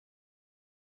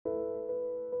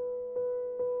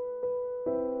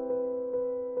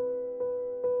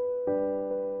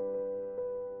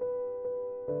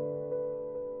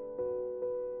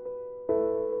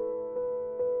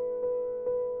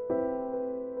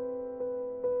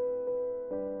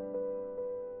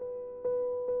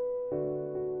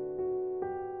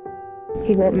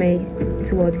He walked me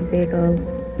towards his vehicle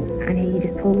and he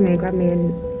just pulled me, grabbed me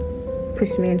and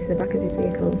pushed me into the back of his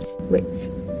vehicle,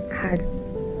 which had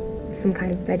some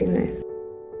kind of bed in there.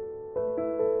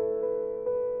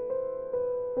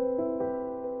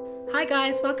 Hi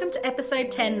guys, welcome to episode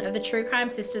 10 of the True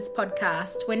Crime Sisters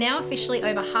podcast. We're now officially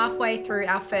over halfway through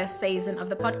our first season of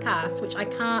the podcast, which I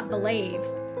can't believe.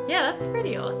 Yeah, that's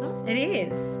pretty awesome. It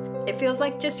is. It feels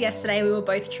like just yesterday we were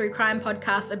both true crime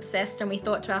podcast obsessed and we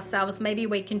thought to ourselves, maybe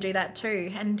we can do that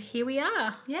too. And here we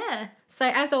are. Yeah. So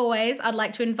as always, I'd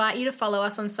like to invite you to follow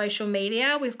us on social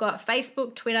media. We've got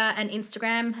Facebook, Twitter and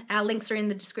Instagram. Our links are in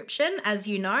the description, as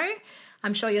you know.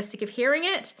 I'm sure you're sick of hearing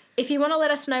it. If you want to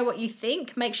let us know what you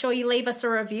think, make sure you leave us a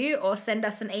review or send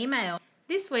us an email.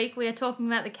 This week we are talking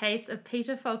about the case of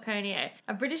Peter Falconio,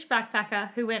 a British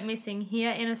backpacker who went missing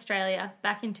here in Australia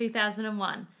back in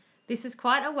 2001. This is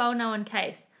quite a well-known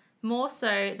case, more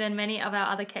so than many of our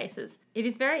other cases. It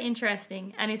is very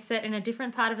interesting and is set in a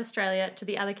different part of Australia to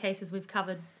the other cases we've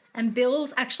covered. And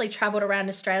Bill's actually travelled around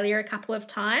Australia a couple of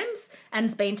times and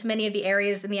has been to many of the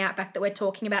areas in the outback that we're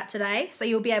talking about today. So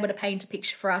you'll be able to paint a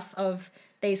picture for us of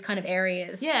these kind of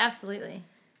areas. Yeah, absolutely.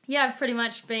 Yeah, I've pretty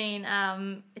much been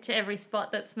to every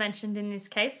spot that's mentioned in this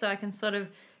case. So I can sort of,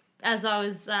 as I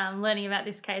was learning about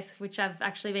this case, which I've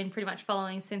actually been pretty much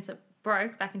following since it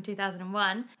broke back in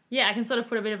 2001. Yeah, I can sort of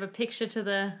put a bit of a picture to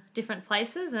the different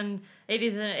places, and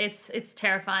it's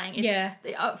terrifying.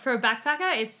 For a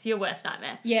backpacker, it's your worst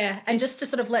nightmare. Yeah, and just to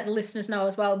sort of let the listeners know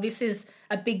as well, this is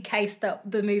a big case that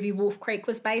the movie Wolf Creek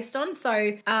was based on.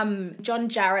 So John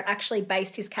Jarratt actually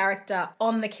based his character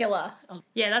on the killer.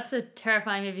 Yeah, that's a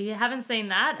terrifying movie. If you haven't seen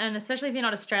that, and especially if you're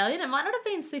not Australian, it might not have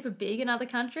been super big in other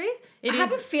countries. I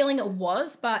have a feeling it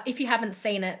was, but if you haven't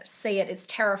seen it, see it. It's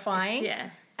terrifying.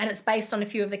 And it's based on a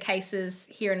few of the cases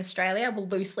here in Australia, well,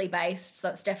 loosely based, so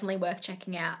it's definitely worth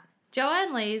checking out.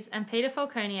 Joanne Lees and Peter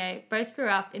Falconio both grew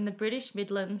up in the British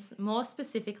Midlands, more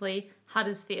specifically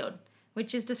Huddersfield,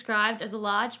 which is described as a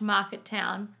large market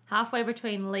town halfway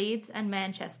between Leeds and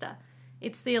Manchester.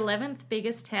 It's the 11th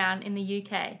biggest town in the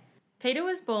UK. Peter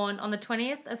was born on the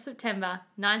 20th of September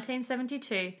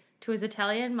 1972 to his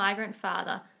Italian migrant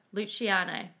father,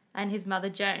 Luciano, and his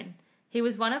mother, Joan. He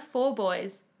was one of 4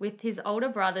 boys, with his older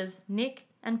brothers Nick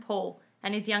and Paul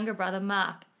and his younger brother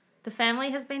Mark. The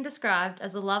family has been described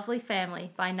as a lovely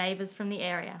family by neighbours from the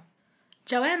area.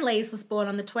 Joanne Lees was born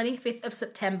on the 25th of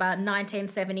September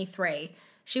 1973.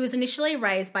 She was initially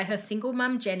raised by her single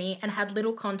mum Jenny and had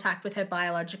little contact with her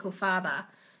biological father.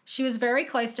 She was very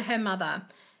close to her mother.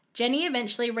 Jenny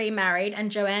eventually remarried and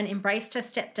Joanne embraced her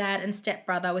stepdad and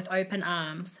stepbrother with open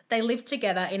arms. They lived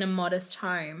together in a modest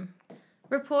home.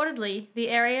 Reportedly, the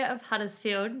area of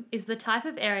Huddersfield is the type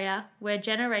of area where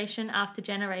generation after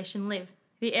generation live.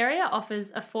 The area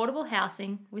offers affordable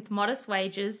housing with modest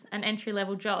wages and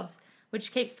entry-level jobs,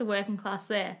 which keeps the working class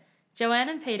there. Joanne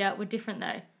and Peter were different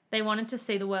though. They wanted to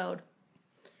see the world.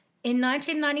 In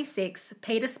 1996,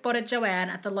 Peter spotted Joanne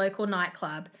at the local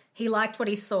nightclub. He liked what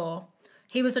he saw.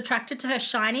 He was attracted to her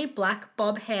shiny black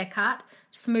bob haircut,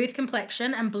 smooth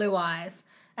complexion and blue eyes.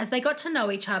 As they got to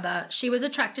know each other, she was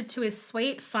attracted to his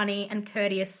sweet, funny and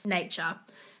courteous nature.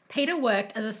 Peter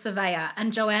worked as a surveyor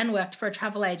and Joanne worked for a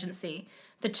travel agency.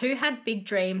 The two had big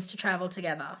dreams to travel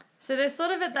together. So they're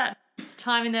sort of at that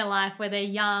time in their life where they're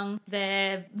young,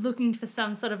 they're looking for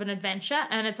some sort of an adventure,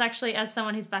 and it's actually, as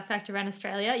someone who's backpacked around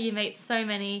Australia, you meet so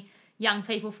many young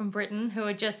people from Britain who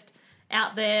are just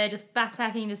out there, just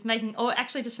backpacking, just making, or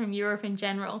actually just from Europe in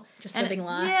general. Just living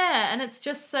life. Yeah, and it's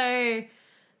just so...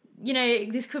 You know,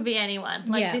 this could be anyone.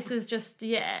 This is just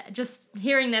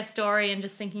hearing their story and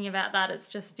just thinking about that, it's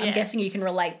just, I'm guessing you can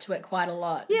relate to it quite a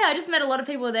lot. Yeah, I just met a lot of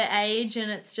people their age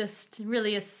and it's just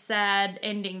really a sad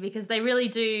ending because they really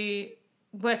do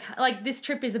work, this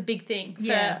trip is a big thing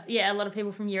for, a lot of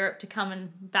people from Europe to come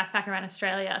and backpack around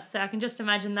Australia. So I can just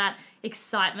imagine that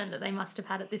excitement that they must have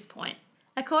had at this point.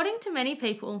 According to many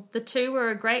people, the two were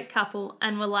a great couple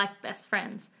and were like best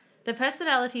friends. Their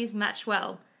personalities matched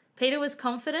well. Peter was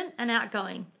confident and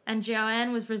outgoing, and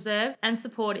Joanne was reserved and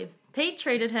supportive. Pete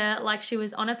treated her like she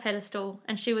was on a pedestal,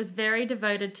 and she was very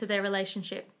devoted to their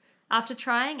relationship. After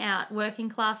trying out working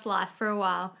class life for a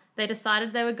while, they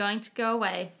decided they were going to go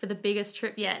away for the biggest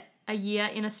trip yet, a year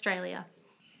in Australia.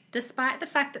 Despite the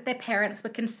fact that their parents were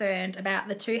concerned about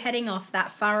the two heading off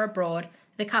that far abroad,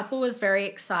 the couple was very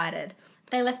excited.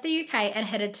 They left the UK and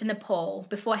headed to Nepal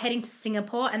before heading to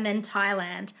Singapore and then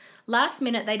Thailand. Last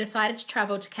minute, they decided to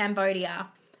travel to Cambodia.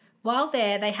 While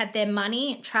there, they had their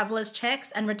money, traveller's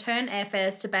checks and return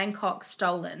airfares to Bangkok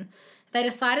stolen. They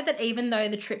decided that even though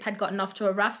the trip had gotten off to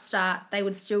a rough start, they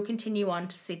would still continue on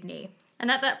to Sydney. And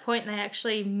at that point, they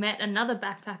actually met another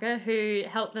backpacker who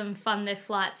helped them fund their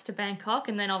flights to Bangkok,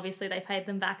 and then obviously they paid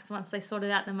them back once they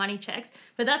sorted out the money checks.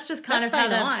 But that's just kind of how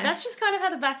that's just kind of how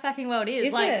the backpacking world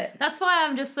is. Is it? That's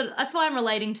why that's why I'm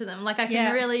relating to them. Like I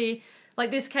can really,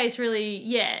 like this case really,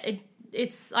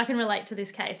 it's I can relate to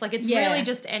this case. Like it's really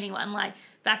just anyone. Like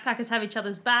backpackers have each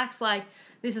other's backs. Like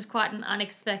this is quite an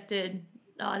unexpected.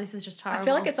 Oh, this is just horrible. I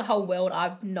feel like it's a whole world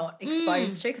I've not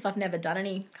exposed to because I've never done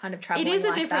any kind of traveling. It is a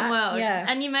like different world. Yeah.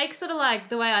 And you make sort of like,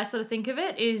 the way I sort of think of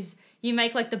it is you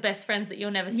make like the best friends that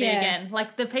you'll never see again.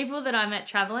 Like the people that I met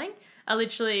traveling are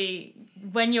literally,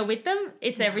 when you're with them,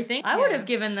 it's everything. I would have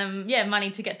given them, money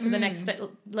to get to the next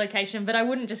location, but I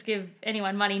wouldn't just give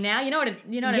anyone money now. You know what I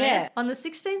mean? On the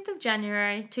 16th of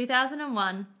January,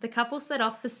 2001, the couple set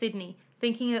off for Sydney,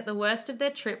 thinking that the worst of their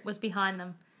trip was behind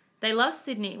them. They loved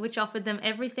Sydney, which offered them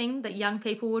everything that young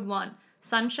people would want: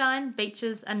 sunshine,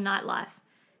 beaches, and nightlife.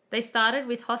 They started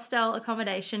with hostel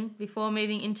accommodation before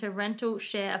moving into a rental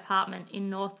share apartment in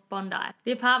North Bondi.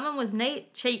 The apartment was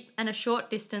neat, cheap, and a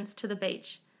short distance to the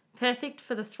beach. Perfect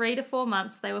for the 3 to 4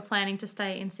 months they were planning to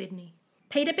stay in Sydney.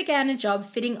 Peter began a job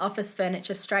fitting office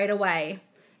furniture straight away.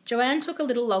 Joanne took a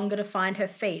little longer to find her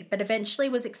feet, but eventually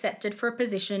was accepted for a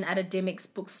position at a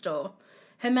Dymocks bookstore.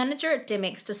 Her manager at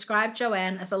Dymocks described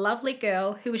Joanne as a lovely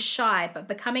girl who was shy but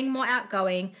becoming more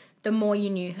outgoing the more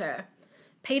you knew her.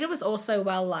 Peter was also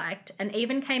well liked and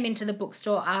even came into the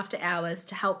bookstore after hours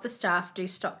to help the staff do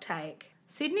stock take.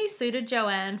 Sydney suited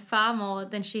Joanne far more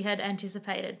than she had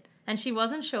anticipated, and she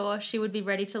wasn't sure she would be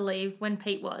ready to leave when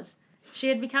Pete was. She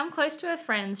had become close to her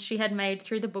friends she had made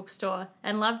through the bookstore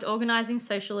and loved organising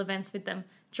social events with them,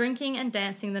 drinking and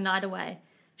dancing the night away.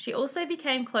 She also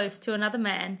became close to another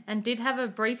man and did have a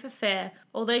brief affair,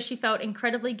 although she felt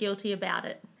incredibly guilty about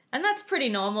it. And that's pretty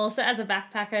normal. So as a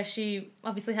backpacker, she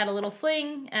obviously had a little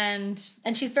fling and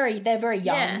they're very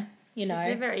young, you know.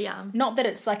 They're very young. Not that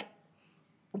it's like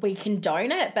we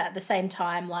condone it, but at the same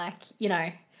time, like, you know,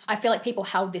 I feel like people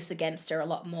held this against her a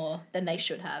lot more than they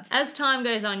should have. As time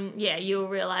goes on, you'll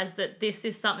realise that this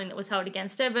is something that was held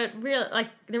against her, but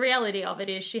the reality of it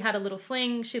is she had a little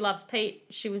fling, she loves Pete,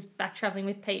 she was back travelling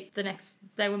with Pete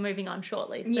they were moving on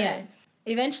shortly. So. Yeah.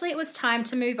 Eventually it was time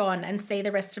to move on and see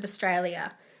the rest of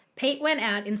Australia. Pete went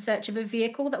out in search of a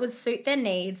vehicle that would suit their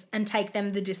needs and take them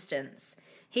the distance.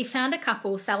 He found a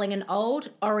couple selling an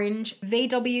old orange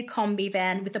VW Combi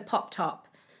van with a pop top.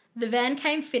 The van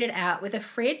came fitted out with a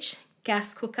fridge,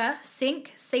 gas cooker,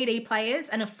 sink, CD players,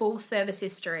 and a full service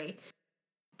history.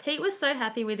 Pete was so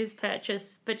happy with his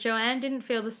purchase, but Joanne didn't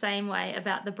feel the same way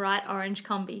about the bright orange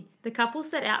Combi. The couple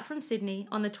set out from Sydney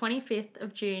on the 25th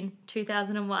of June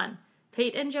 2001.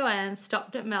 Pete and Joanne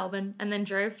stopped at Melbourne and then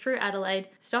drove through Adelaide,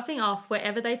 stopping off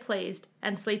wherever they pleased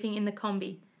and sleeping in the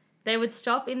Combi. They would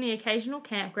stop in the occasional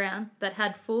campground that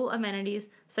had full amenities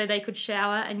so they could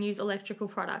shower and use electrical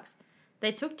products.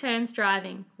 They took turns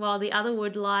driving, while the other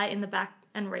would lie in the back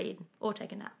and read, or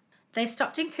take a nap. They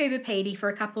stopped in Coober Pedy for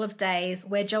a couple of days,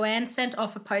 where Joanne sent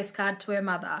off a postcard to her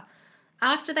mother.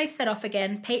 After they set off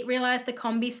again, Pete realised the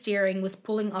Combi steering was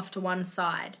pulling off to one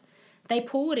side. They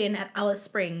pulled in at Alice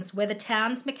Springs, where the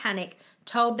town's mechanic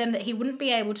told them that he wouldn't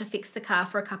be able to fix the car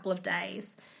for a couple of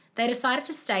days. They decided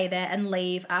to stay there and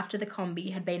leave after the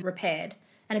Combi had been repaired.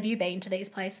 And have you been to these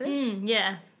places?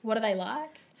 Yeah. What are they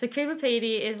like? So Coober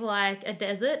Pedy is like a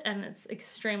desert and it's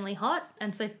extremely hot.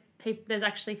 And so there's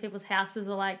actually people's houses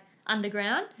are like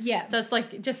underground. Yeah. So it's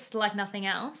like just like nothing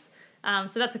else.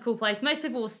 So that's a cool place. Most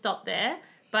people will stop there,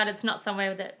 but it's not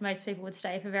somewhere that most people would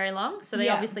stay for very long. So they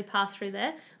obviously pass through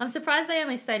there. I'm surprised they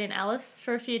only stayed in Alice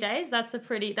for a few days. That's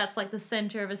like the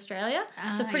centre of Australia.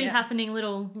 It's a pretty happening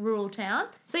little rural town.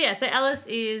 So Alice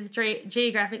is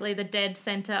geographically the dead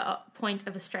centre point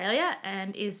of Australia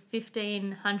and is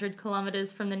 1,500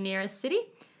 kilometres from the nearest city.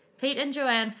 Pete and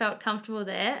Joanne felt comfortable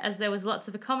there as there was lots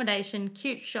of accommodation,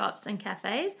 cute shops and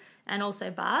cafes, and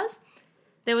also bars.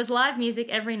 There was live music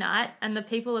every night and the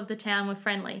people of the town were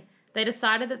friendly. They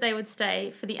decided that they would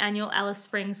stay for the annual Alice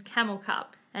Springs Camel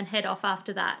Cup and head off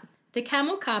after that. The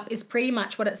Camel Cup is pretty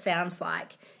much what it sounds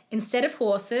like. Instead of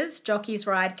horses, jockeys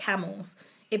ride camels.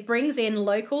 It brings in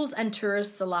locals and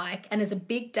tourists alike and is a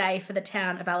big day for the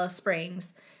town of Alice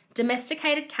Springs.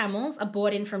 Domesticated camels are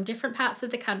brought in from different parts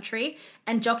of the country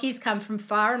and jockeys come from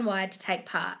far and wide to take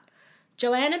part.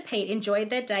 Joanne and Pete enjoyed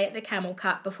their day at the Camel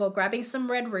Cup before grabbing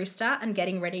some Red Rooster and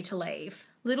getting ready to leave.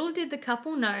 Little did the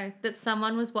couple know that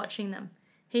someone was watching them.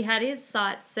 He had his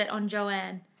sights set on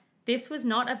Joanne. This was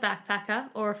not a backpacker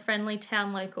or a friendly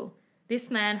town local. This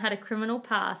man had a criminal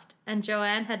past, and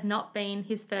Joanne had not been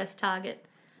his first target.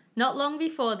 Not long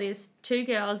before this, 2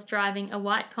 girls driving a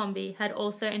white Combi had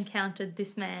also encountered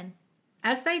this man.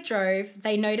 As they drove,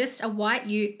 they noticed a white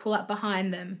ute pull up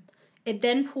behind them. It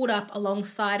then pulled up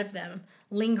alongside of them,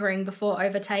 lingering before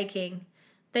overtaking.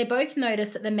 They both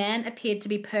noticed that the man appeared to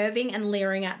be perving and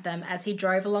leering at them as he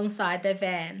drove alongside their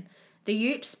van. The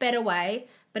ute sped away,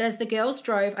 but as the girls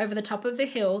drove over the top of the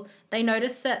hill, they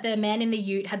noticed that the man in the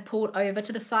ute had pulled over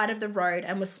to the side of the road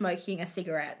and was smoking a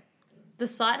cigarette. The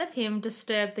sight of him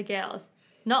disturbed the girls.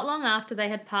 Not long after they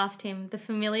had passed him, the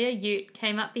familiar ute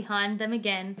came up behind them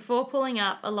again before pulling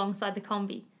up alongside the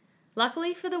combi.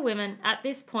 Luckily for the women, at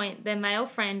this point their male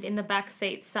friend in the back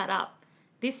seat sat up.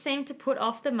 This seemed to put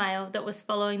off the male that was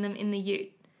following them in the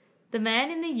ute. The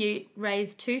man in the ute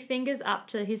raised 2 fingers up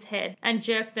to his head and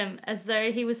jerked them as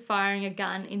though he was firing a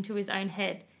gun into his own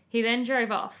head. He then drove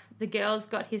off. The girls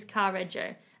got his car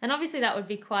rego. And obviously that would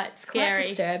be quite scary. Quite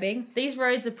disturbing. These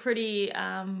roads are pretty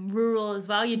rural as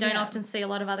well. You don't often see a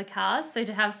lot of other cars. So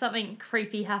to have something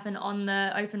creepy happen on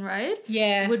the open road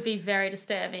would be very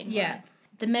disturbing. Yeah.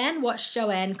 The man watched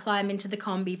Joanne climb into the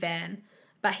combi van,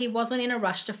 but he wasn't in a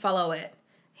rush to follow it.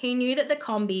 He knew that the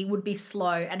combi would be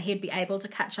slow and he'd be able to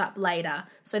catch up later,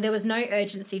 so there was no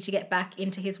urgency to get back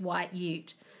into his white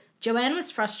ute. Joanne was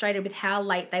frustrated with how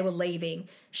late they were leaving.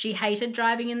 She hated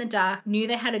driving in the dark, knew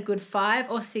they had a good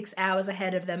 5 or 6 hours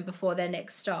ahead of them before their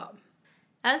next stop.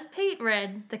 As Pete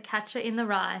read The Catcher in the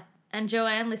Rye and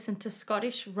Joanne listened to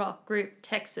Scottish rock group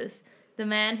Texas, the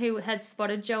man who had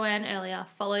spotted Joanne earlier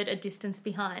followed a distance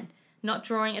behind, not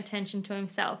drawing attention to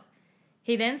himself.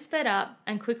 He then sped up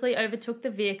and quickly overtook the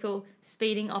vehicle,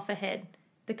 speeding off ahead.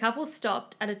 The couple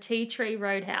stopped at a tea tree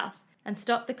roadhouse and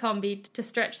stopped the combi to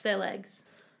stretch their legs.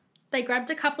 They grabbed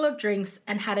a couple of drinks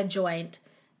and had a joint.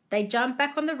 They jumped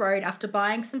back on the road after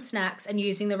buying some snacks and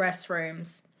using the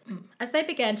restrooms. As they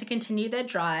began to continue their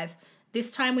drive,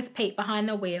 this time with Pete behind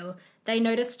the wheel, they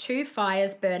noticed 2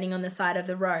 fires burning on the side of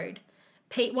the road.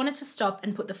 Pete wanted to stop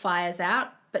and put the fires out,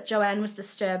 but Joanne was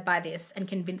disturbed by this and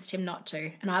convinced him not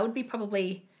to. And I would be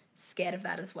probably scared of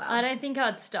that as well. I don't think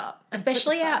I'd stop.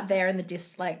 Especially out there in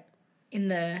the in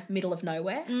the middle of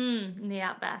nowhere. In the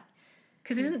outback.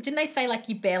 Because didn't they say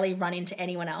you barely run into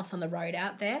anyone else on the road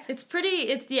out there?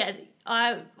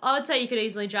 I would say you could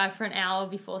easily drive for an hour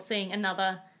before seeing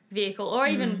another vehicle, or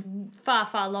even far,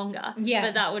 far longer. Yeah.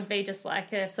 But that would be just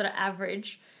a sort of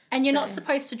average. And you're not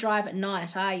supposed to drive at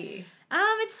night, are you?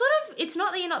 It's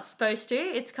not that you're not supposed to.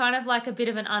 It's kind of like a bit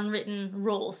of an unwritten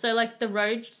rule. So the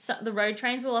road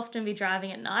trains will often be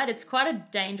driving at night. It's quite a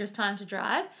dangerous time to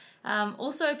drive.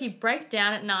 Also, if you break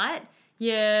down at night,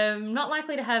 you're not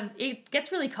likely to have, it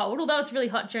gets really cold, although it's really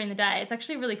hot during the day. It's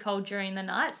actually really cold during the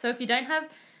night. So if you don't have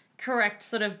correct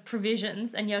sort of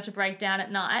provisions and you're to break down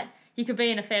at night, you could be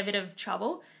in a fair bit of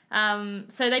trouble.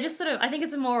 So they just I think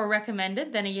it's more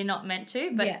recommended than you're not meant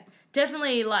to, but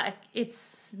definitely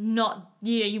it's not,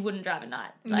 you wouldn't drive at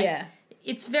night.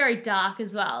 It's very dark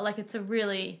as well. It's a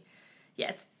really,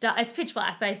 it's dark, it's pitch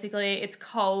black basically. It's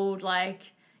cold,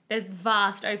 there's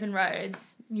vast open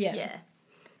roads. Yeah.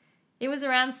 It was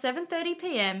around 7:30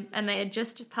 p.m. and they had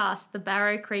just passed the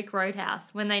Barrow Creek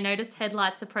Roadhouse when they noticed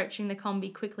headlights approaching the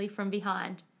combi quickly from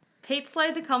behind. Pete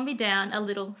slowed the combi down a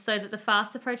little so that the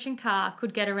fast-approaching car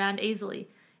could get around easily.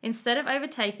 Instead of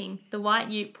overtaking, the white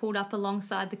ute pulled up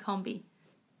alongside the combi.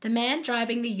 The man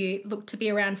driving the ute looked to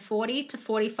be around 40 to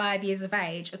 45 years of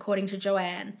age, according to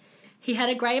Joanne. He had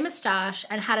a grey moustache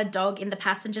and had a dog in the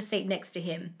passenger seat next to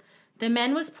him. The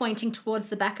man was pointing towards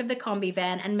the back of the combi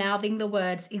van and mouthing the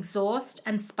words exhaust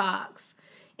and sparks.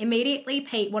 Immediately,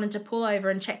 Pete wanted to pull over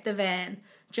and check the van.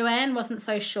 Joanne wasn't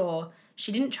so sure.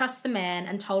 She didn't trust the man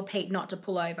and told Pete not to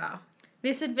pull over.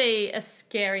 This would be a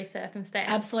scary circumstance.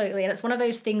 Absolutely, and it's one of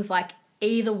those things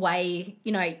either way,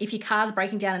 if your car's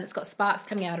breaking down and it's got sparks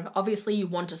coming out of it, obviously you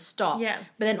want to stop. Yeah.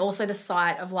 But then also the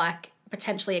sight of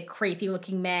potentially a creepy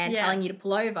looking man telling you to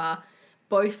pull over,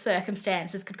 both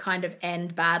circumstances could kind of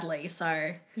end badly.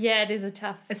 So yeah, it is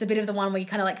it's a bit of the one where you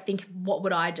kind of think, what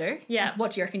would I do? Yeah.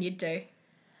 What do you reckon you'd do?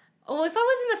 Well, if I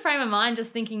was in the frame of mind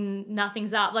just thinking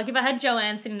nothing's up, if I had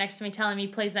Joanne sitting next to me telling me,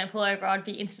 please don't pull over, I'd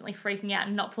be instantly freaking out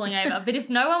and not pulling over. But if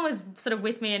no one was sort of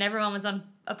with me and everyone was on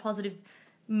a positive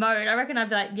mode, I reckon I'd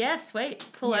be yeah, sweet,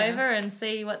 pull over and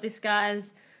see what this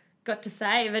guy's got to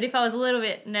say. But if I was a little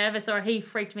bit nervous or he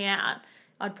freaked me out,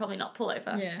 I'd probably not pull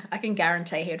over. Yeah, I can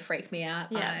guarantee he'd freak me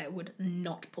out. Yeah. I would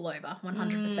not pull over,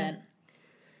 100%.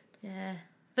 Yeah.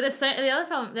 But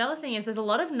the other thing is there's a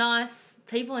lot of nice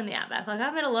people in the outback.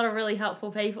 I've met a lot of really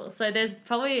helpful people. So there's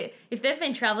probably, if they've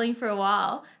been travelling for a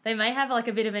while, they may have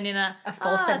a bit of an inner, a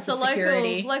false sense of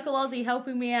security. Local Aussie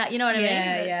helping me out. You know what I mean?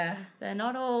 Yeah. They're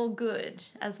not all good,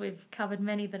 as we've covered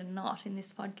many that are not in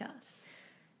this podcast.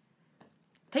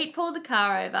 Pete pulled the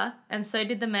car over, and so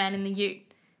did the man in the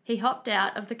ute. He hopped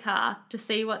out of the car to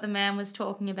see what the man was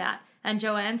talking about, and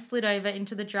Joanne slid over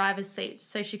into the driver's seat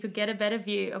so she could get a better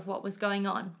view of what was going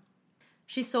on.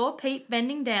 She saw Pete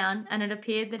bending down, and it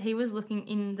appeared that he was looking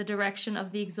in the direction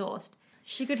of the exhaust.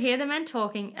 She could hear the men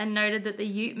talking and noted that the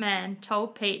Ute man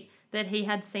told Pete that he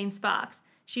had seen sparks.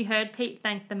 She heard Pete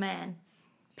thank the man.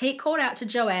 Pete called out to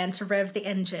Joanne to rev the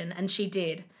engine, and she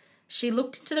did. She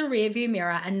looked into the rearview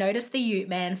mirror and noticed the Ute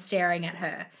man staring at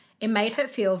her. It made her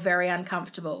feel very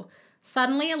uncomfortable.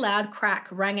 Suddenly, a loud crack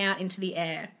rang out into the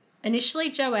air.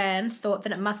 Initially, Joanne thought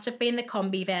that it must have been the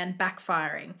combi van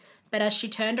backfiring, but as she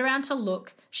turned around to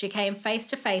look, she came face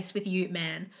to face with Ute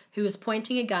man, who was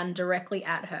pointing a gun directly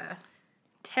at her.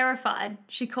 Terrified,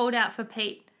 she called out for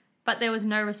Pete, but there was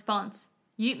no response.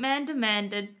 Ute man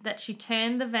demanded that she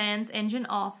turn the van's engine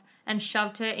off and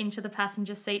shoved her into the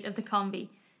passenger seat of the combi.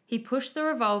 He pushed the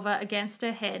revolver against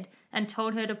her head and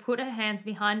told her to put her hands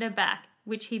behind her back,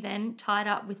 which he then tied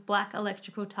up with black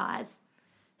electrical ties.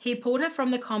 He pulled her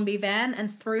from the combi van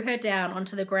and threw her down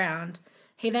onto the ground.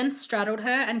 He then straddled her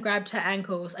and grabbed her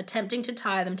ankles, attempting to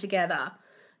tie them together.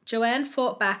 Joanne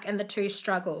fought back and the two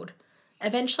struggled.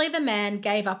 Eventually, the man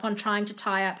gave up on trying to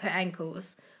tie up her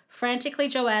ankles. Frantically,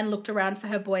 Joanne looked around for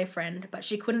her boyfriend, but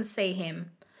she couldn't see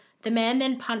him. The man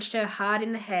then punched her hard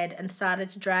in the head and started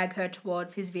to drag her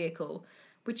towards his vehicle,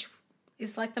 which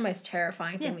is like the most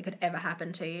terrifying thing that could ever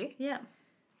happen to you. Yeah.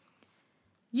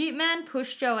 Ute man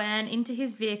pushed Joanne into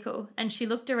his vehicle, and she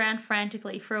looked around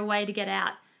frantically for a way to get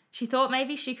out. She thought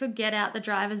maybe she could get out the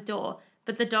driver's door,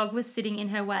 but the dog was sitting in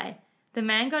her way. The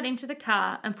man got into the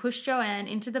car and pushed Joanne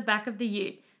into the back of the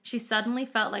Ute. She suddenly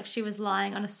felt like she was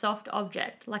lying on a soft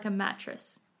object, like a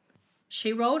mattress.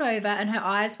 She rolled over and her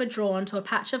eyes were drawn to a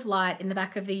patch of light in the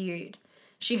back of the Ute.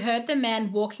 She heard the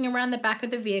man walking around the back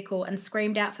of the vehicle and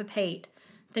screamed out for Pete.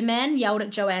 The man yelled at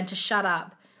Joanne to shut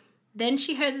up. Then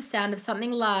she heard the sound of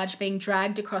something large being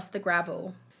dragged across the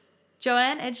gravel.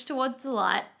 Joanne edged towards the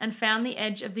light and found the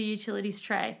edge of the utilities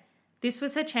tray. This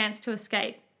was her chance to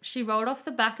escape. She rolled off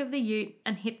the back of the Ute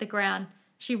and hit the ground.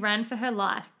 She ran for her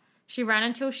life. She ran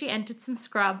until she entered some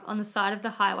scrub on the side of the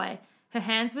highway. Her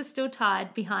hands were still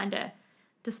tied behind her.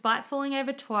 Despite falling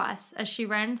over twice as she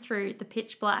ran through the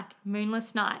pitch-black,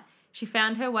 moonless night, she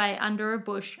found her way under a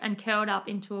bush and curled up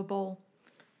into a ball.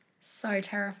 So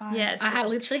terrifying. Yeah, I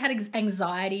literally had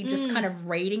anxiety just kind of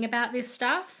reading about this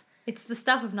stuff. It's the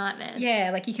stuff of nightmares. Yeah,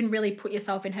 like you can really put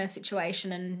yourself in her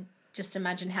situation and just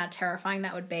imagine how terrifying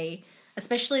that would be,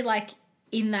 especially like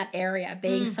in that area,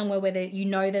 being somewhere where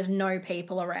there's no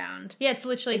people around. Yeah, it's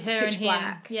literally it's her and pitch him.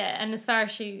 black. Yeah, and as far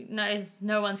as she knows,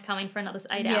 no one's coming for another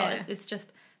 8 hours.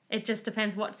 It just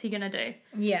depends what's he going to do.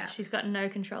 Yeah. She's got no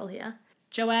control here.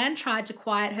 Joanne tried to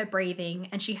quiet her breathing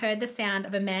and she heard the sound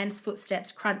of a man's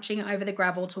footsteps crunching over the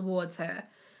gravel towards her.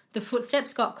 The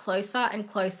footsteps got closer and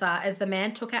closer as the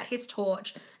man took out his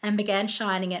torch and began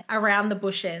shining it around the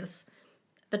bushes.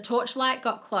 The torchlight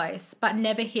got close, but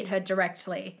never hit her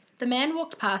directly. The man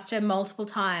walked past her multiple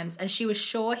times and she was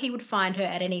sure he would find her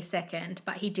at any second,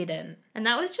 but he didn't. And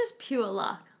that was just pure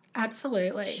luck.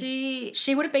 Absolutely.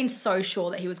 She would have been so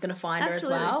sure that he was going to find her as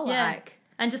well. Yeah.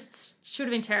 And just should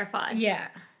have been terrified. Yeah.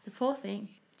 The poor thing.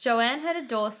 Joanne heard a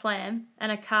door slam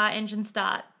and a car engine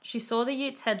start. She saw the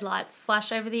Ute's headlights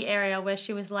flash over the area where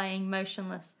she was laying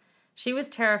motionless. She was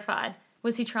terrified.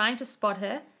 Was he trying to spot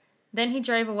her? Then he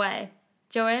drove away.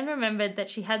 Joanne remembered that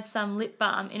she had some lip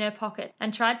balm in her pocket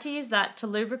and tried to use that to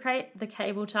lubricate the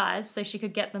cable ties so she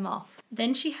could get them off.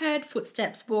 Then she heard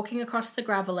footsteps walking across the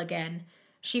gravel again.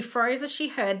 She froze as she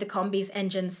heard the combi's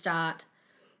engine start.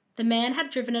 The man had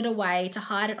driven it away to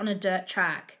hide it on a dirt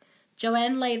track.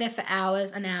 Joanne lay there for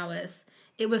hours and hours.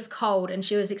 It was cold and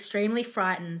she was extremely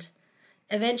frightened.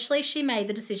 Eventually she made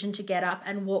the decision to get up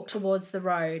and walk towards the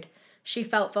road. She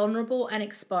felt vulnerable and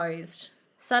exposed.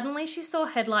 Suddenly she saw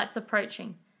headlights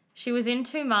approaching. She was in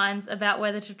two minds about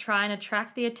whether to try and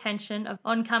attract the attention of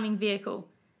oncoming vehicle.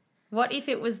 What if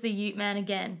it was the Ute man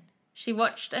again? She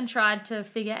watched and tried to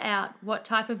figure out what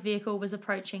type of vehicle was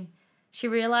approaching. She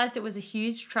realised it was a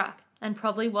huge truck and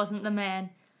probably wasn't the man.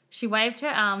 She waved her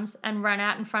arms and ran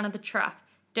out in front of the truck,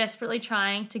 desperately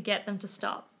trying to get them to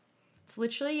stop. It's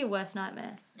literally your worst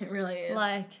nightmare. It really is.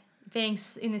 Like being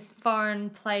in this foreign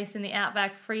place in the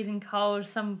outback, freezing cold,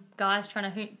 some guy's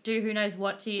trying to do who knows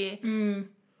what to you.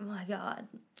 Oh my God.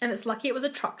 And it's lucky it was a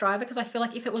truck driver, because I feel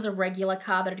like if it was a regular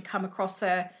car that had come across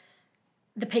her,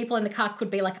 the people in the car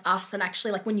could be like us, and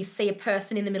actually like when you see a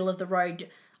person in the middle of the road,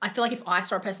 I feel like if I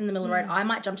saw a person in the middle of the road, I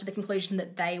might jump to the conclusion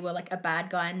that they were like a bad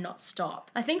guy and not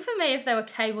stop. I think for me, if they were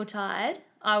cable tied,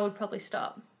 I would probably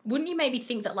stop. Wouldn't you maybe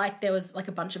think that, like, there was, like,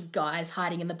 a bunch of guys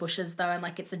hiding in the bushes, though, and,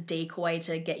 like, it's a decoy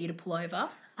to get you to pull over?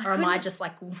 Or am I just,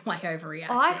 like, way overreacting?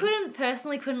 I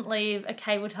couldn't leave a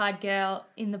cable-tied girl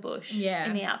in the bush. Yeah.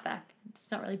 In the outback.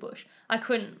 It's not really bush. I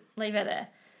couldn't leave her there.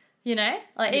 You know?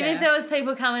 Like, even if there was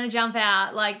people coming to jump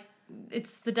out, like,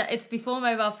 it's before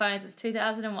mobile phones. It's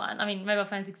 2001. I mean, mobile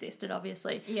phones existed,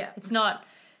 obviously. Yeah. It's not...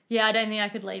 Yeah, I don't think I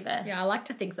could leave her. Yeah, I like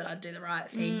to think that I'd do the right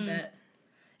thing, but...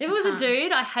 If it was a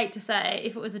dude, I hate to say,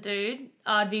 if it was a dude,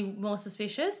 I'd be more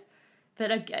suspicious.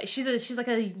 But she's like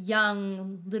a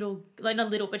young little, like not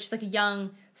little, but she's like a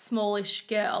young, smallish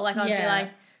girl. Like I'd be like,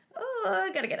 oh,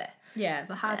 I gotta get her. Yeah,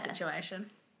 it's a hard situation.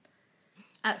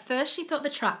 At first, she thought the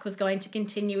truck was going to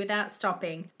continue without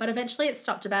stopping, but eventually it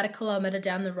stopped about 1 kilometre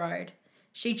down the road.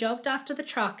 She jogged after the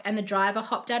truck and the driver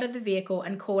hopped out of the vehicle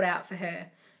and called out for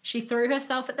her. She threw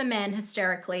herself at the man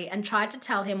hysterically and tried to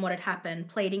tell him what had happened,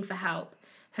 pleading for help.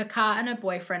 Her car and her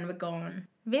boyfriend were gone.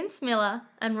 Vince Miller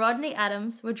and Rodney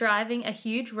Adams were driving a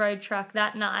huge road truck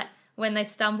that night when they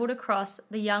stumbled across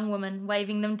the young woman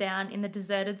waving them down in the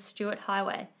deserted Stewart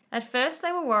Highway. At first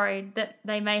they were worried that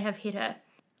they may have hit her.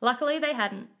 Luckily they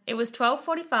hadn't. It was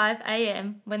 12:45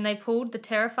 a.m. when they pulled the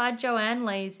terrified Joanne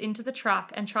Lees into the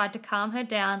truck and tried to calm her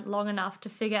down long enough to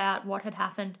figure out what had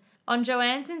happened. On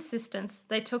Joanne's insistence,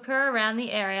 they took her around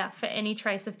the area for any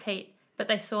trace of Pete, but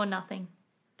they saw nothing.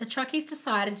 The truckies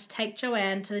decided to take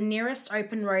Joanne to the nearest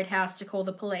open roadhouse to call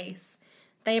the police.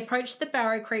 They approached the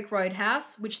Barrow Creek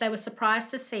Roadhouse, which they were surprised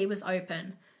to see was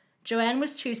open. Joanne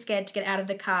was too scared to get out of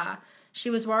the car. She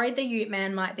was worried the Ute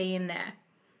man might be in there.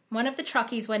 One of the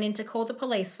truckies went in to call the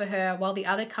police for her while the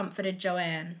other comforted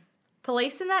Joanne.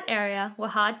 Police in that area were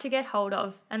hard to get hold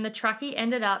of, and the truckie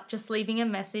ended up just leaving a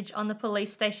message on the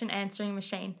police station answering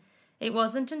machine. It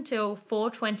wasn't until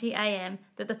 4:20 a.m.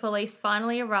 that the police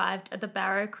finally arrived at the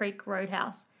Barrow Creek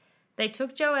Roadhouse. They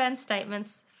took Joanne's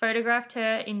statements, photographed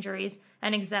her injuries,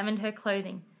 and examined her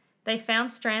clothing. They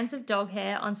found strands of dog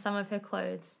hair on some of her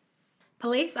clothes.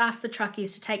 Police asked the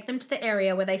truckies to take them to the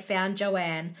area where they found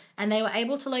Joanne, and they were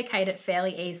able to locate it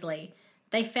fairly easily.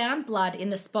 They found blood in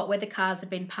the spot where the cars had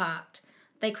been parked.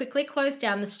 They quickly closed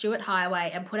down the Stewart Highway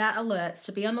and put out alerts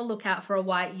to be on the lookout for a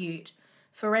white ute.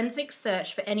 Forensics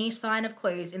searched for any sign of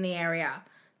clues in the area.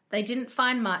 They didn't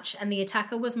find much, and the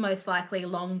attacker was most likely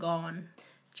long gone.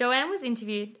 Joanne was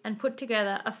interviewed and put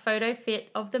together a photo fit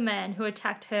of the man who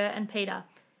attacked her and Peter.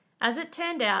 As it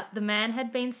turned out, the man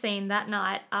had been seen that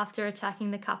night after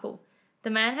attacking the couple. The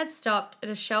man had stopped at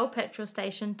a Shell petrol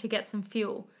station to get some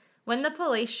fuel. When the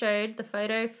police showed the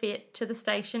photo fit to the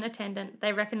station attendant,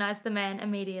 they recognised the man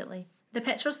immediately. The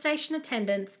petrol station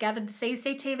attendants gathered the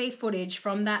CCTV footage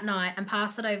from that night and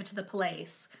passed it over to the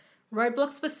police.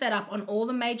 Roadblocks were set up on all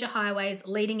the major highways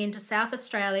leading into South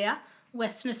Australia,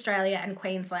 Western Australia and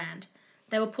Queensland.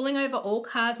 They were pulling over all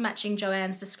cars matching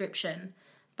Joanne's description.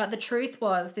 But the truth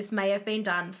was this may have been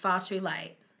done far too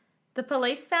late. The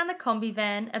police found the combi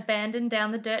van abandoned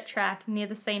down the dirt track near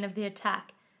the scene of the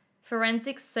attack.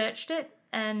 Forensics searched it,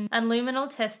 and luminol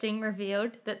testing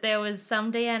revealed that there was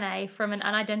some DNA from an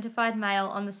unidentified male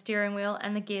on the steering wheel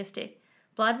and the gear stick.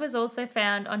 Blood was also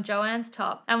found on Joanne's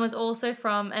top and was also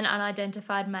from an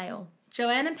unidentified male.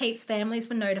 Joanne and Pete's families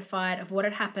were notified of what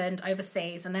had happened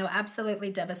overseas and they were absolutely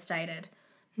devastated.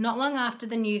 Not long after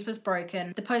the news was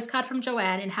broken, the postcard from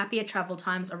Joanne in happier travel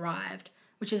times arrived,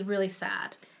 which is really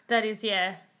sad. That is,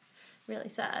 yeah, really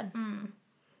sad.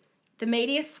 The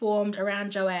media swarmed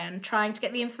around Joanne, trying to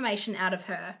get the information out of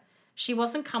her. She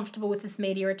wasn't comfortable with this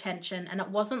media attention, and it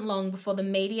wasn't long before the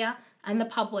media and the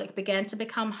public began to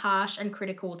become harsh and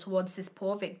critical towards this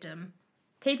poor victim.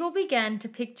 People began to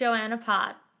pick Joanne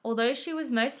apart, although she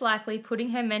was most likely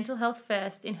putting her mental health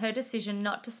first in her decision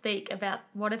not to speak about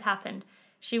what had happened.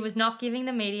 She was not giving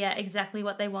the media exactly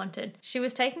what they wanted. She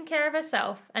was taking care of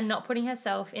herself and not putting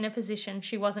herself in a position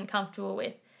she wasn't comfortable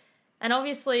with. And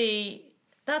obviously,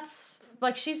 that's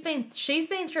like she's been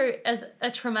through as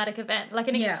a traumatic event, like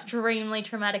an extremely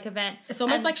traumatic event. It's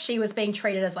almost like she was being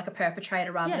treated as like a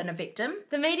perpetrator rather than a victim.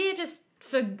 The media just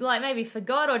maybe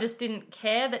forgot or just didn't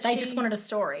care that they just wanted a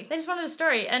story. They just wanted a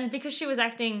story, and because she was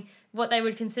acting what they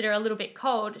would consider a little bit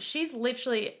cold, she's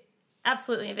literally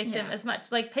absolutely a victim as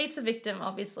much. Like Pete's a victim,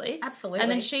 obviously, absolutely,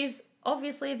 and then she's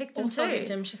obviously a victim also too. A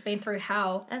victim. She's been through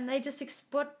hell, and they just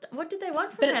what did they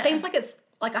want from her? But it seems like it's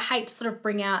like I hate to sort of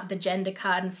bring out the gender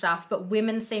card and stuff, but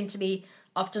women seem to be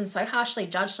often so harshly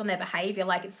judged on their behaviour.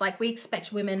 Like it's like we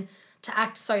expect women to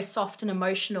act so soft and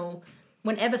emotional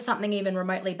whenever something even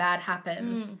remotely bad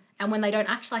happens, and when they don't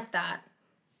act like that,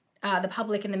 the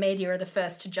public and the media are the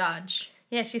first to judge.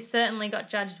 Yeah, she certainly got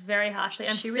judged very harshly,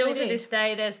 and she still really to this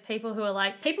day, there's people who are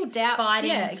like people doubt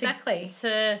fighting exactly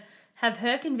to have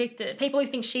her convicted. People who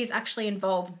think she's actually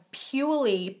involved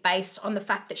purely based on the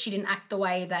fact that she didn't act the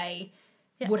way they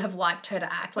would have liked her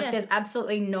to act. Like, there's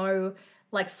absolutely no,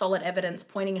 like, solid evidence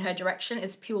pointing in her direction.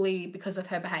 It's purely because of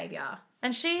her behaviour.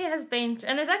 And she has been...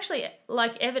 And there's actually,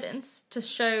 like, evidence to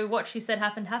show what she said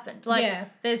happened. Like,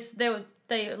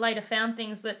 they later found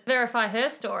things that verify her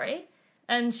story,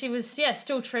 and she was,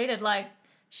 still treated like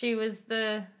she was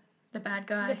the bad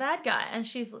guy. The bad guy. And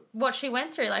what she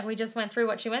went through, like, we just went through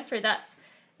what she went through. That's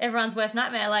everyone's worst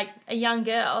nightmare. Like, a young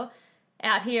girl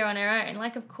out here on her own.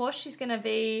 Like, of course she's going to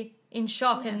be in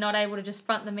shock and not able to just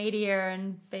front the media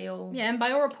and be all... Yeah, and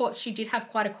by all reports, she did have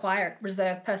quite a quiet,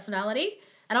 reserved personality.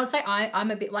 And I would say I'm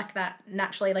a bit like that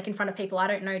naturally, like in front of people I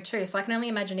don't know too. So I can only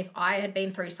imagine if I had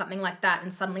been through something like that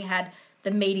and suddenly had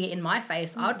the media in my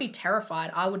face, I would be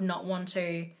terrified. I would not want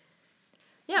to...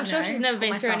 Yeah, I'm sure she's never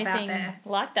been through anything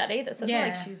like that either. So it's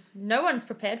not like no one's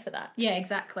prepared for that. Yeah,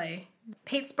 exactly.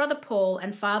 Pete's brother Paul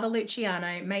and father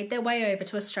Luciano made their way over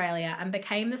to Australia and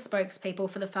became the spokespeople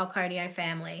for the Falconio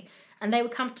family, and they were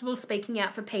comfortable speaking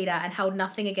out for Peter and held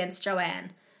nothing against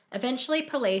Joanne. Eventually,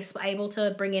 police were able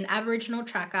to bring in Aboriginal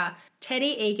tracker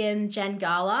Teddy Egan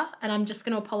Jangala, and I'm just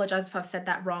going to apologise if I've said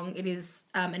that wrong. It is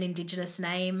an Indigenous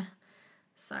name.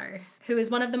 Who is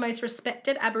one of the most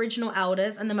respected Aboriginal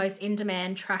elders and the most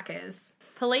in-demand trackers.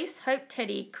 Police hoped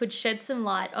Teddy could shed some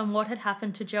light on what had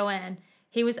happened to Joanne.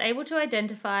 He was able to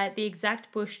identify the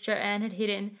exact bush Joanne had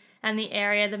hidden and the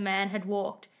area the man had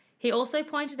walked. He also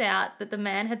pointed out that the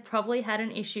man had probably had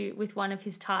an issue with one of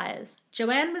his tyres.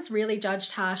 Joanne was really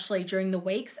judged harshly during the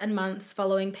weeks and months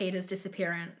following Peter's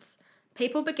disappearance.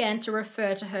 People began to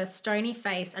refer to her stony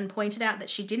face and pointed out that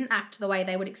she didn't act the way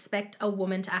they would expect a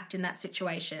woman to act in that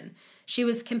situation. She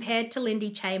was compared to Lindy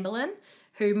Chamberlain,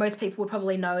 who most people would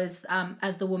probably know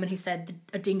as the woman who said,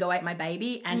 "A dingo ate my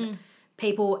baby," and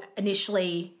people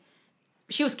initially...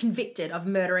 She was convicted of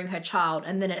murdering her child,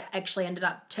 and then it actually ended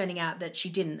up turning out that she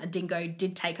didn't. A dingo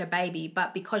did take her baby,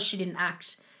 but because she didn't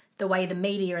act the way the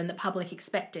media and the public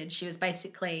expected, she was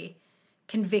basically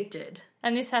convicted.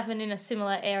 And this happened in a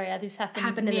similar area. This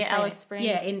happened near Alice Springs.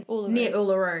 Yeah, Uluru. Near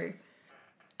Uluru.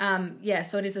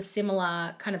 So it is a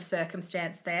similar kind of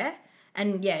circumstance there.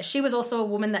 And yeah, she was also a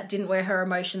woman that didn't wear her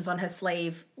emotions on her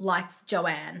sleeve like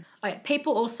Joanne.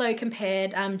 People also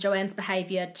compared Joanne's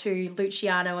behaviour to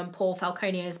Luciano and Paul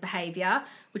Falconio's behaviour,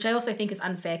 which I also think is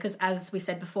unfair because, as we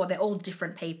said before, they're all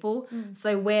different people.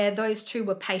 So where those two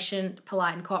were patient,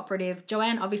 polite and cooperative,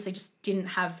 Joanne obviously just didn't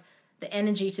have the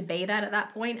energy to be that at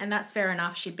that point, and that's fair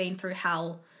enough. She'd been through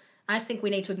hell. I just think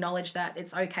we need to acknowledge that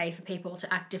it's okay for people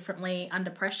to act differently under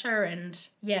pressure, and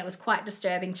yeah, it was quite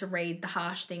disturbing to read the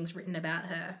harsh things written about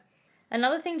her.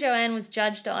 Another thing Joanne was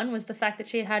judged on was the fact that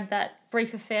she had that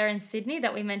brief affair in Sydney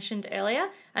that we mentioned earlier,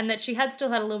 and that she had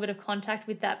still had a little bit of contact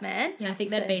with that man. Yeah, I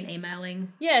think they'd been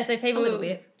emailing. Yeah, so people a little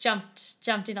bit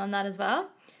jumped in on that as well.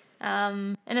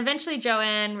 And eventually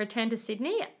Joanne returned to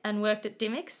Sydney and worked at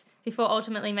Dymocks before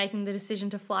ultimately making the decision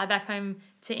to fly back home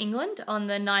to England on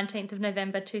the 19th of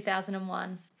November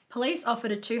 2001. Police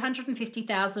offered a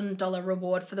 $250,000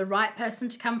 reward for the right person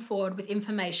to come forward with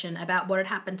information about what had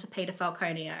happened to Peter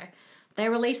Falconio. They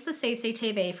released the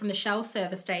CCTV from the Shell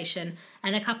service station,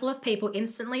 and a couple of people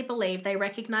instantly believed they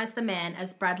recognised the man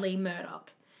as Bradley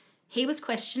Murdoch. He was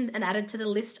questioned and added to the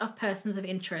list of persons of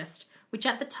interest, which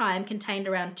at the time contained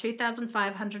around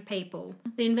 2,500 people.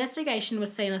 The investigation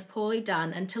was seen as poorly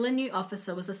done until a new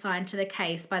officer was assigned to the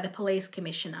case by the police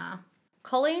commissioner.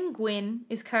 Colleen Gwynn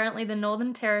is currently the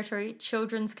Northern Territory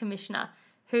Children's Commissioner,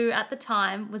 who at the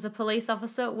time was a police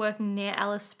officer working near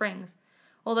Alice Springs.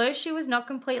 Although she was not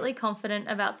completely confident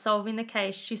about solving the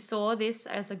case, she saw this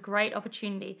as a great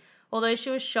opportunity. Although she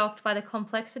was shocked by the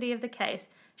complexity of the case,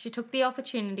 she took the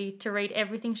opportunity to read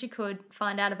everything she could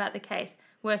find out about the case,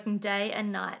 working day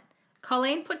and night.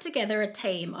 Colleen put together a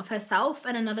team of herself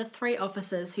and another 3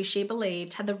 officers who she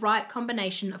believed had the right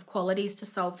combination of qualities to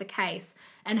solve the case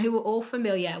and who were all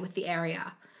familiar with the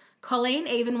area. Colleen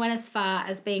even went as far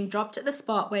as being dropped at the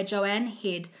spot where Joanne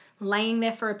hid, laying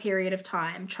there for a period of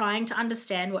time, trying to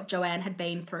understand what Joanne had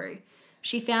been through.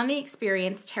 She found the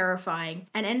experience terrifying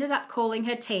and ended up calling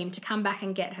her team to come back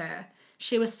and get her.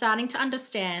 She was starting to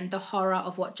understand the horror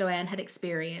of what Joanne had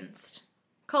experienced.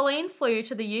 Colleen flew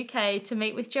to the UK to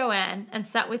meet with Joanne and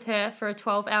sat with her for a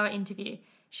 12-hour interview.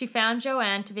 She found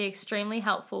Joanne to be extremely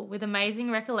helpful, with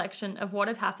amazing recollection of what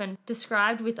had happened,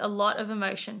 described with a lot of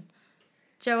emotion.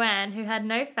 Joanne, who had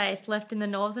no faith left in the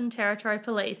Northern Territory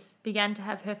Police, began to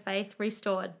have her faith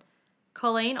restored.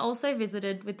 Colleen also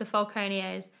visited with the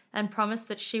Falconios and promised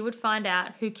that she would find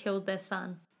out who killed their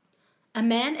son. A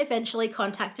man eventually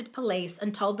contacted police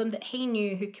and told them that he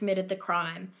knew who committed the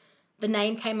crime. the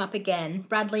name came up again,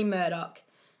 Bradley Murdoch.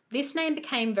 This name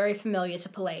became very familiar to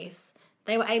police.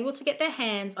 They were able to get their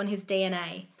hands on his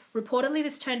DNA. Reportedly,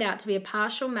 this turned out to be a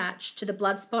partial match to the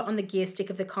blood spot on the gear stick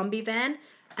of the Kombi van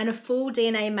and a full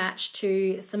DNA match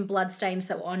to some blood stains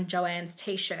that were on Joanne's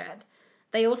t-shirt.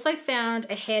 They also found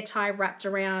a hair tie wrapped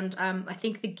around, I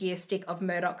think, the gear stick of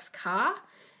Murdoch's car,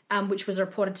 which was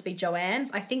reported to be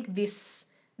Joanne's. I think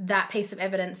that piece of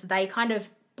evidence, they kind of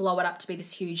blow it up to be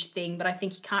this huge thing, but I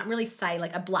think you can't really say,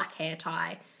 like, a black hair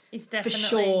tie It's definitely... for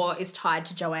sure is tied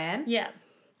to Joanne. Yeah.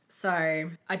 So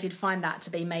I did find that to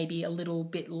be maybe a little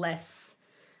bit less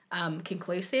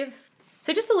conclusive.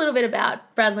 So just a little bit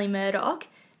about Bradley Murdoch,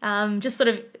 just sort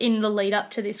of in the lead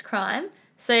up to this crime.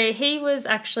 So he was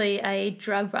actually a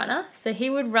drug runner. So he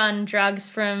would run drugs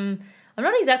from, I'm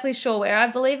not exactly sure where, I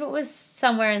believe it was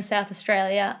somewhere in South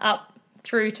Australia, up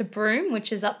through to Broome,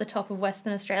 which is up the top of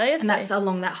Western Australia. And that's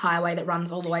along that highway that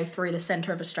runs all the way through the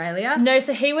centre of Australia? No,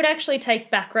 so he would actually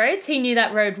take back roads. He knew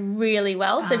that road really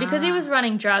well. So because he was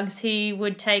running drugs, he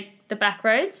would take the back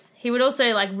roads. He would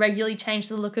also, like, regularly change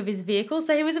the look of his vehicle.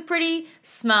 So he was a pretty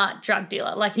smart drug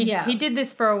dealer. Like, he did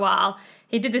this for a while.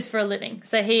 He did this for a living.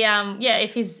 So he,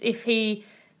 if he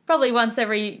probably once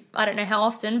every, I don't know how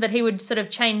often, but he would sort of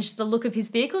change the look of his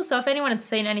vehicle. So if anyone had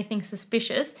seen anything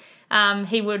suspicious,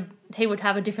 he would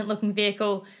have a different looking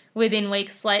vehicle within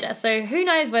weeks later. So who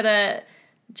knows whether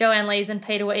Joanne Lees and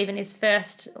Peter were even his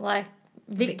first, like,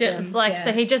 victims.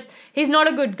 So he's not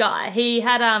a good guy. He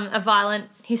had a violent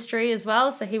history as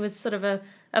well. So he was sort of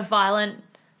a violent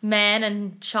man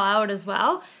and child as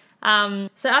well.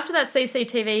 So after that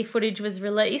CCTV footage was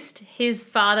released, his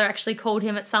father actually called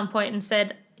him at some point and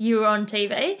said, "You were on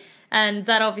TV," and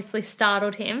that obviously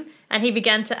startled him, and he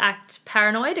began to act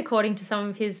paranoid, according to some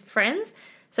of his friends.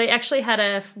 So he actually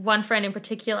had one friend in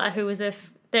particular who was a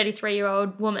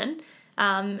 33-year-old woman,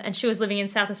 and she was living in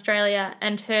South Australia,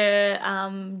 and her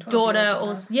daughter,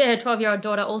 also, her 12-year-old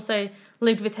daughter also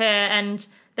lived with her, and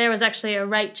there was actually a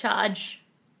rape charge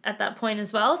at that point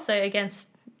as well, so against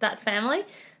that family.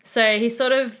 So he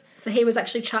So he was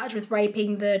actually charged with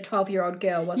raping the 12-year-old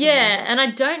girl, wasn't he? Yeah, and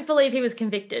I don't believe he was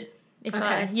convicted.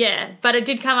 But it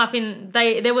did come up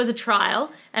there was a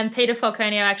trial, and Peter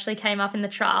Falconio actually came up in the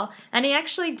trial, and he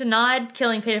actually denied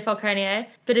killing Peter Falconio,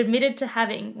 but admitted to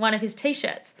having one of his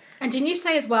T-shirts. And didn't you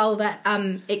say as well that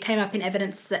it came up in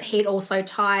evidence that he'd also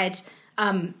tied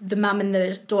the mum and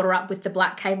the daughter up with the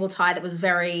black cable tie that was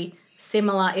very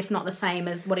similar, if not the same,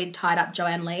 as what he'd tied up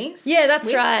Joanne Lees? Yeah,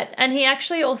 that's right. And he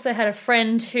actually also had a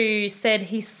friend who said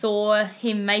he saw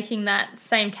him making that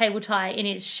same cable tie in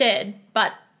his shed,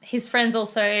 but his friend's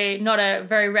also not a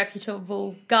very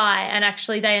reputable guy, and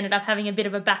actually they ended up having a bit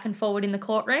of a back and forward in the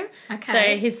courtroom. Okay.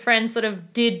 So his friend sort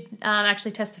of did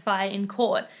actually testify in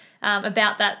court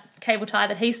about that cable tie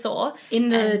that he saw in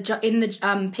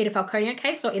the Peter Falconio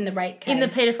case, or in the rape case? In the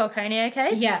Peter Falconio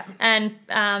case. Yeah. And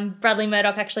Bradley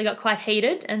Murdoch actually got quite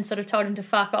heated and sort of told him to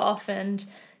fuck off, and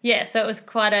so it was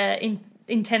quite a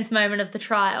intense moment of the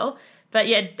trial. But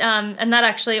and that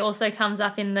actually also comes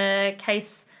up in the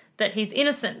case that he's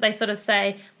innocent. They sort of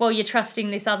say, well, you're trusting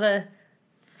this other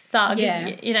thug,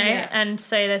 and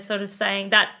so they're sort of saying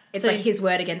that it's like his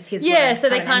word against his word. Yeah, so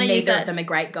they kind of use that. Neither of them are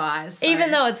great guys. So.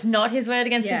 Even though it's not his word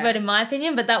against his word, in my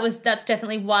opinion, but that's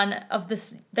definitely one of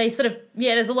the... They sort of...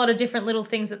 Yeah, there's a lot of different little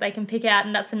things that they can pick out,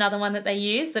 and that's another one that they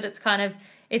use, that it's kind of...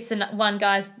 It's one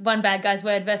bad guy's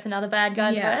word versus another bad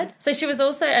guy's word. So she was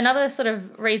also... Another sort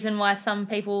of reason why some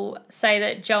people say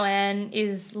that Joanne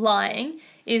is lying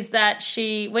is that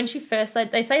when she first...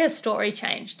 They say her story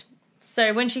changed.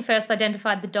 So when she first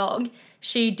identified the dog,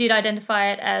 she did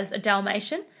identify it as a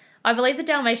Dalmatian. I believe the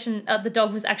Dalmatian, the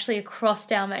dog was actually a cross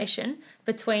Dalmatian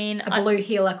between... A blue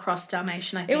heeler cross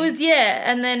Dalmatian, I think. It was,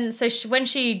 and then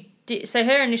so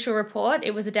her initial report,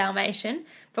 it was a Dalmatian,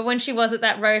 but when she was at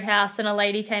that roadhouse and a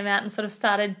lady came out and sort of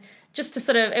started...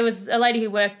 it was a lady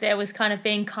who worked there, was kind of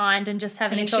being kind and just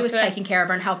having a talk to her. And she was taking care of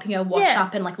her and helping her wash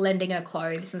up and, like, lending her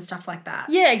clothes and stuff like that.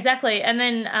 Yeah, exactly. And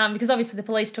then, because obviously the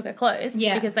police took her clothes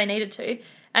because they needed to.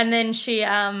 And then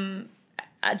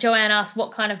Joanne asked,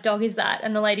 what kind of dog is that?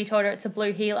 And the lady told her it's a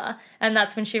blue heeler. And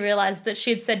that's when she realised that she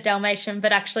had said Dalmatian,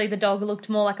 but actually the dog looked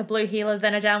more like a blue heeler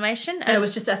than a Dalmatian. And it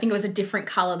was I think it was a different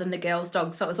colour than the girl's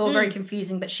dog. So it was all very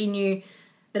confusing, but she knew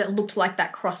that it looked like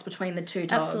that cross between the two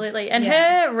dogs. Absolutely. And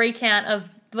her recount of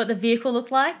what the vehicle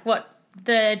looked like, what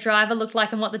the driver looked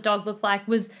like and what the dog looked like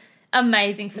was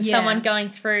amazing for someone going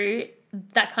through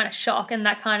that kind of shock and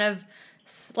that kind of,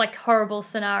 like, horrible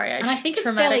scenario. And I think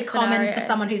it's fairly common for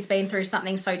someone who's been through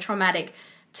something so traumatic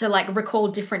to, like, recall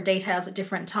different details at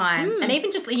different times. And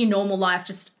even just in your normal life,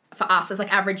 just for us as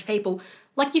like average people,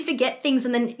 like you forget things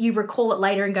and then you recall it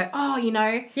later and go, oh, you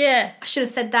know, Yeah. I should have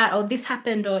said that, or this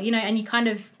happened, or, you know, and you kind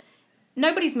of,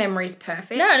 nobody's memory is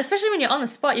perfect. No, and especially when you're on the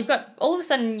spot, you've got all of a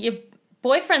sudden your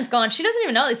boyfriend's gone. She doesn't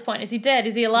even know at this point. Is he dead?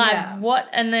 Is he alive? Yeah. What?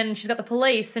 And then she's got the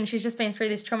police and she's just been through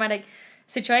this traumatic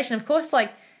situation. Of course,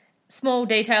 like, small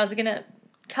details are going to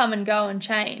come and go and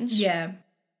change. Yeah.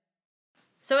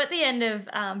 So at the end of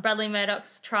Bradley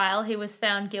Murdoch's trial, he was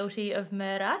found guilty of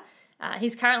murder.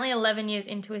 He's currently 11 years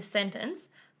into his sentence.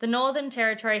 The Northern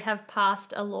Territory have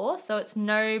passed a law, so it's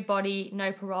no body,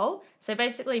 no parole. So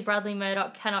basically, Bradley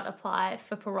Murdoch cannot apply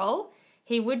for parole.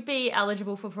 He would be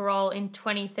eligible for parole in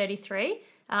 2033,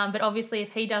 but obviously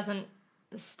if he doesn't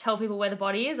tell people where the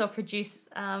body is or produce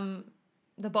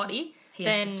the body, He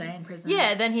has to stay in prison.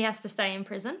 Yeah, then he has to stay in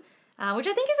prison, which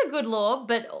I think is a good law,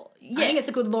 but yeah. I think it's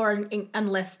a good law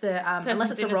unless it's a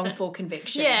innocent. wrongful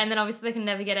conviction. Yeah, and then obviously they can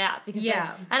never get out. Because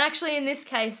Yeah. And actually in this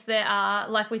case there are,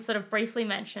 like we sort of briefly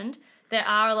mentioned, there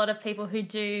are a lot of people who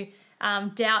do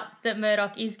doubt that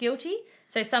Murdoch is guilty.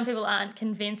 So some people aren't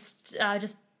convinced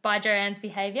just by Joanne's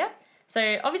behaviour.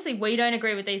 So obviously we don't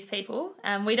agree with these people.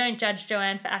 We don't judge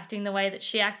Joanne for acting the way that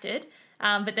she acted.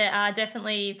 But there are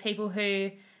definitely people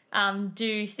who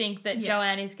do think that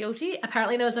Joanne is guilty.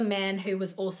 Apparently there was a man who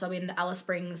was also in the Alice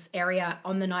Springs area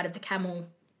on the night of the Camel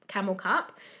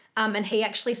Cup, and he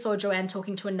actually saw Joanne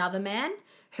talking to another man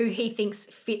who he thinks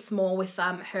fits more with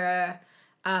her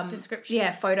Description.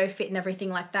 Yeah, photo fit and everything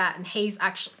like that. And he's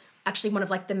actually one of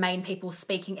like the main people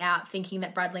speaking out, thinking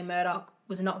that Bradley Murdoch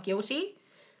was not guilty.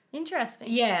 Interesting.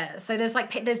 Yeah, so there's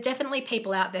definitely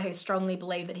people out there who strongly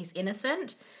believe that he's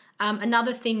innocent.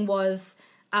 Another thing was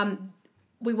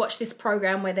we watched this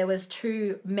program where there was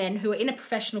two men who were in a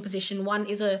professional position. One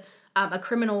is a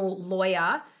criminal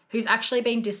lawyer who's actually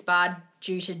been disbarred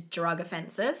due to drug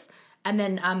offences. And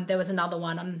then there was another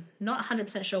one. I'm not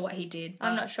 100% sure what he did.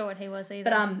 I'm not sure what he was either.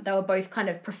 But they were both kind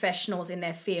of professionals in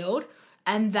their field.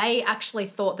 And they actually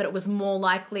thought that it was more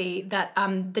likely that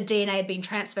the DNA had been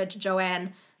transferred to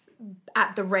Joanne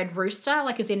at the Red Rooster,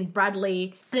 like as in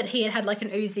Bradley, that he had like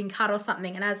an oozing cut or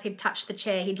something. And as he'd touched the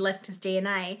chair, he'd left his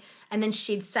DNA. And then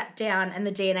she'd sat down and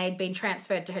the DNA had been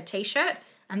transferred to her T-shirt.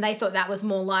 And they thought that was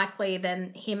more likely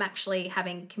than him actually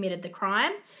having committed the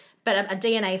crime. But a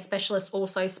DNA specialist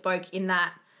also spoke in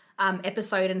that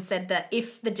episode and said that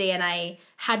if the DNA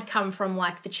had come from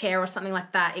like the chair or something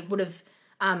like that, it would have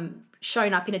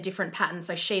shown up in a different pattern.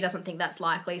 So she doesn't think that's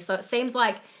likely. So it seems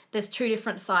like there's two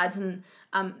different sides, and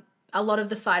a lot of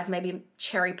the sides maybe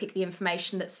cherry pick the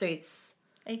information that suits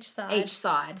each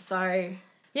side. So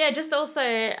yeah, just also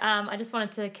I just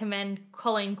wanted to commend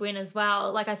Colleen Gwynn as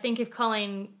well. Like I think if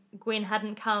Colleen Gwynn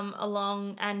hadn't come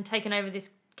along and taken over this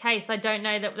case, I don't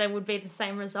know that there would be the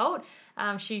same result.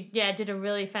 She did a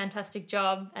really fantastic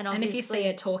job, and if you see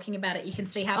her talking about it, you can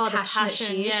see how passionate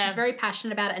she is. Yeah. She's very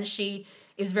passionate about it, and she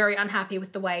is very unhappy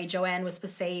with the way Joanne was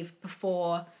perceived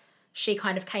before she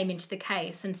kind of came into the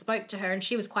case and spoke to her. And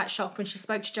she was quite shocked when she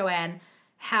spoke to Joanne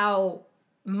how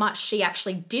much she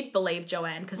actually did believe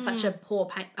Joanne, because such a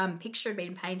poor picture had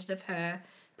been painted of her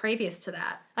previous to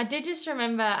that. I did just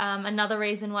remember another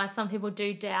reason why some people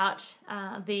do doubt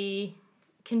the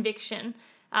conviction.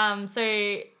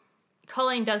 So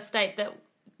Colleen does state that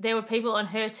there were people on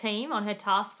her team, on her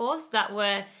task force, that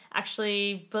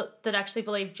actually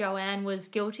believed Joanne was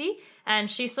guilty,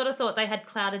 and she sort of thought they had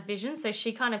clouded vision, so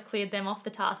she kind of cleared them off the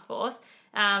task force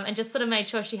and just sort of made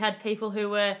sure she had people who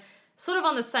were sort of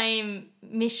on the same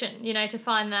mission, you know, to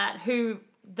find that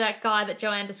guy that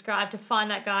Joanne described, to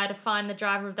find that guy, to find the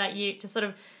driver of that ute, to sort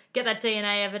of get that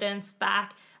DNA evidence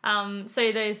back.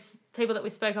 So those people that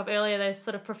we spoke of earlier, those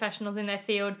sort of professionals in their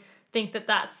field, think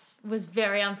that was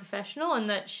very unprofessional and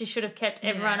that she should have kept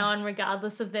everyone on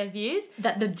regardless of their views.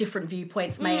 That the different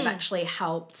viewpoints may have actually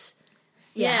helped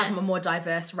have a more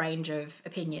diverse range of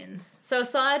opinions. So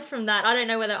aside from that, I don't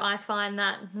know whether I find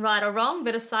that right or wrong,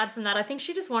 but aside from that, I think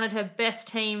she just wanted her best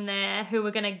team there who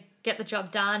were going to get the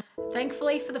job done.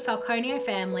 Thankfully for the Falconio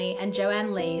family and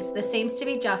Joanne Lees, there seems to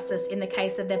be justice in the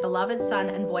case of their beloved son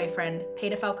and boyfriend,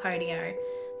 Peter Falconio.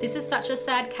 This is such a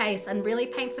sad case and really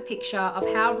paints a picture of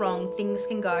how wrong things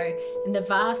can go in the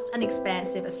vast and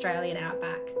expansive Australian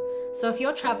outback. So if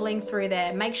you're travelling through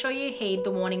there, make sure you heed the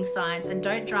warning signs and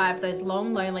don't drive those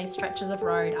long, lonely stretches of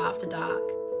road after dark.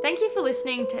 Thank you for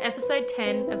listening to episode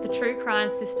 10 of the True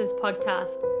Crime Sisters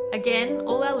podcast. Again,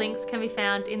 all our links can be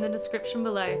found in the description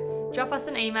below. Drop us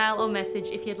an email or message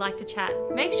if you'd like to chat.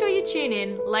 Make sure you tune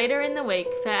in later in the week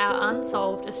for our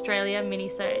Unsolved Australia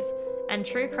minisodes and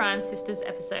True Crime Sisters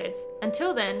episodes.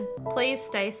 Until then, please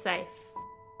stay safe.